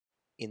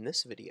In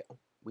this video,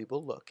 we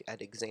will look at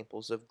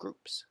examples of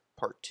groups,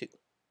 Part 2.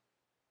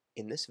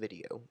 In this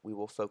video, we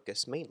will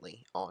focus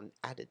mainly on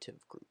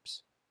additive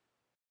groups.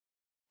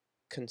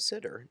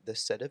 Consider the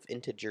set of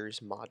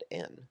integers mod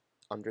n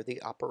under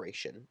the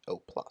operation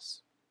O+.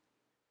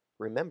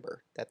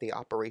 Remember that the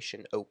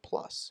operation O+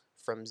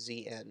 from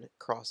Zn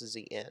cross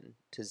Zn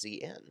to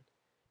Zn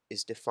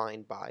is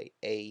defined by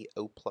A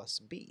O plus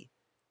B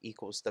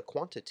equals the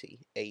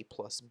quantity A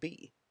plus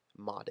B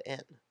mod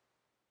n.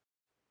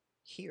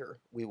 Here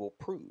we will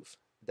prove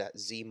that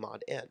Z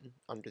mod n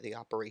under the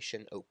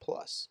operation O+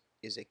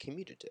 is a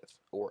commutative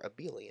or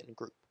abelian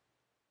group.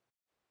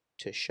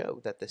 To show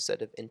that the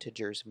set of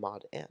integers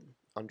mod n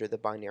under the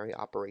binary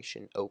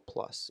operation O+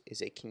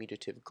 is a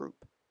commutative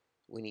group,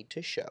 we need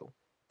to show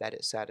that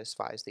it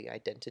satisfies the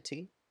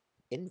identity,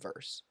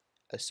 inverse,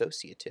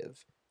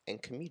 associative,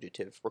 and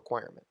commutative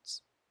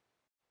requirements.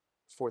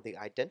 For the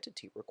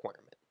identity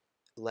requirement,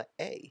 let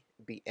A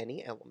be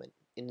any element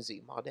in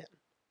Z mod n.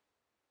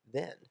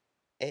 Then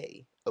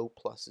A O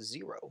plus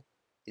 0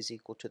 is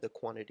equal to the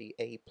quantity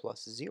A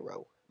plus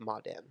 0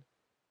 mod n,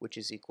 which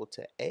is equal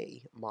to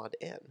A mod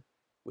n,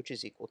 which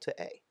is equal to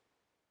A.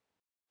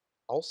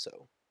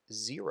 Also,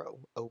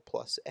 0 O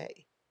plus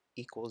A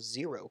equals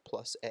 0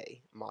 plus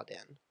A mod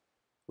n,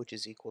 which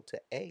is equal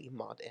to A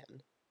mod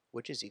n,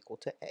 which is equal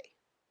to A.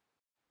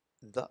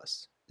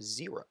 Thus,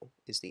 0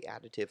 is the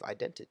additive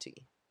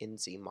identity in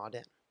Z mod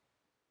n.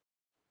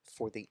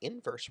 For the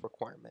inverse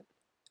requirement,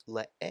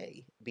 let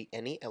A be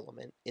any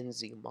element in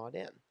Z mod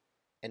n,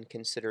 and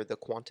consider the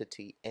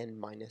quantity n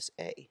minus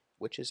A,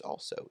 which is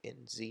also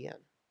in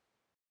Zn.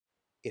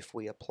 If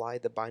we apply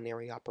the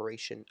binary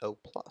operation O+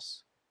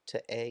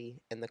 to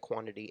A and the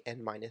quantity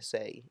n minus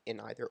A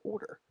in either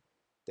order,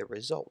 the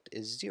result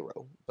is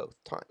 0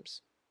 both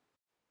times.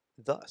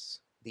 Thus,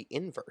 the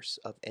inverse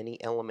of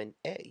any element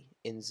A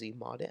in Z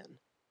mod n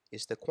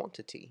is the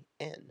quantity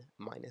n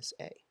minus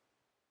A.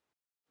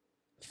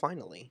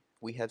 Finally,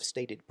 we have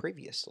stated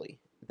previously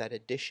that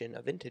addition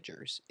of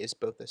integers is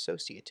both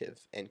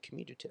associative and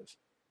commutative,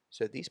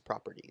 so these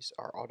properties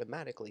are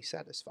automatically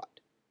satisfied.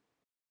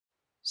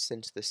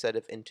 Since the set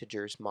of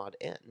integers mod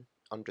n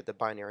under the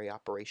binary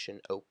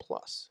operation O+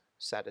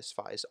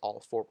 satisfies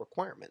all four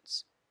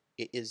requirements,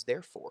 it is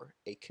therefore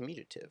a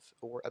commutative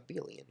or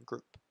abelian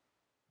group.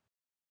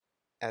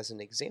 As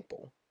an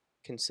example,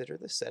 consider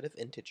the set of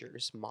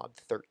integers mod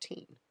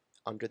 13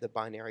 under the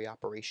binary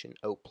operation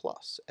O+,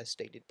 as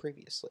stated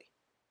previously.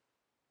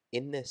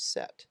 In this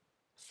set,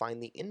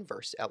 find the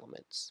inverse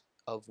elements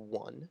of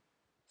 1,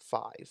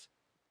 5,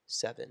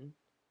 7,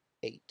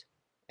 8,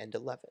 and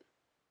 11.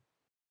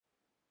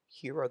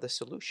 Here are the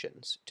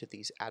solutions to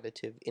these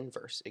additive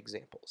inverse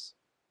examples.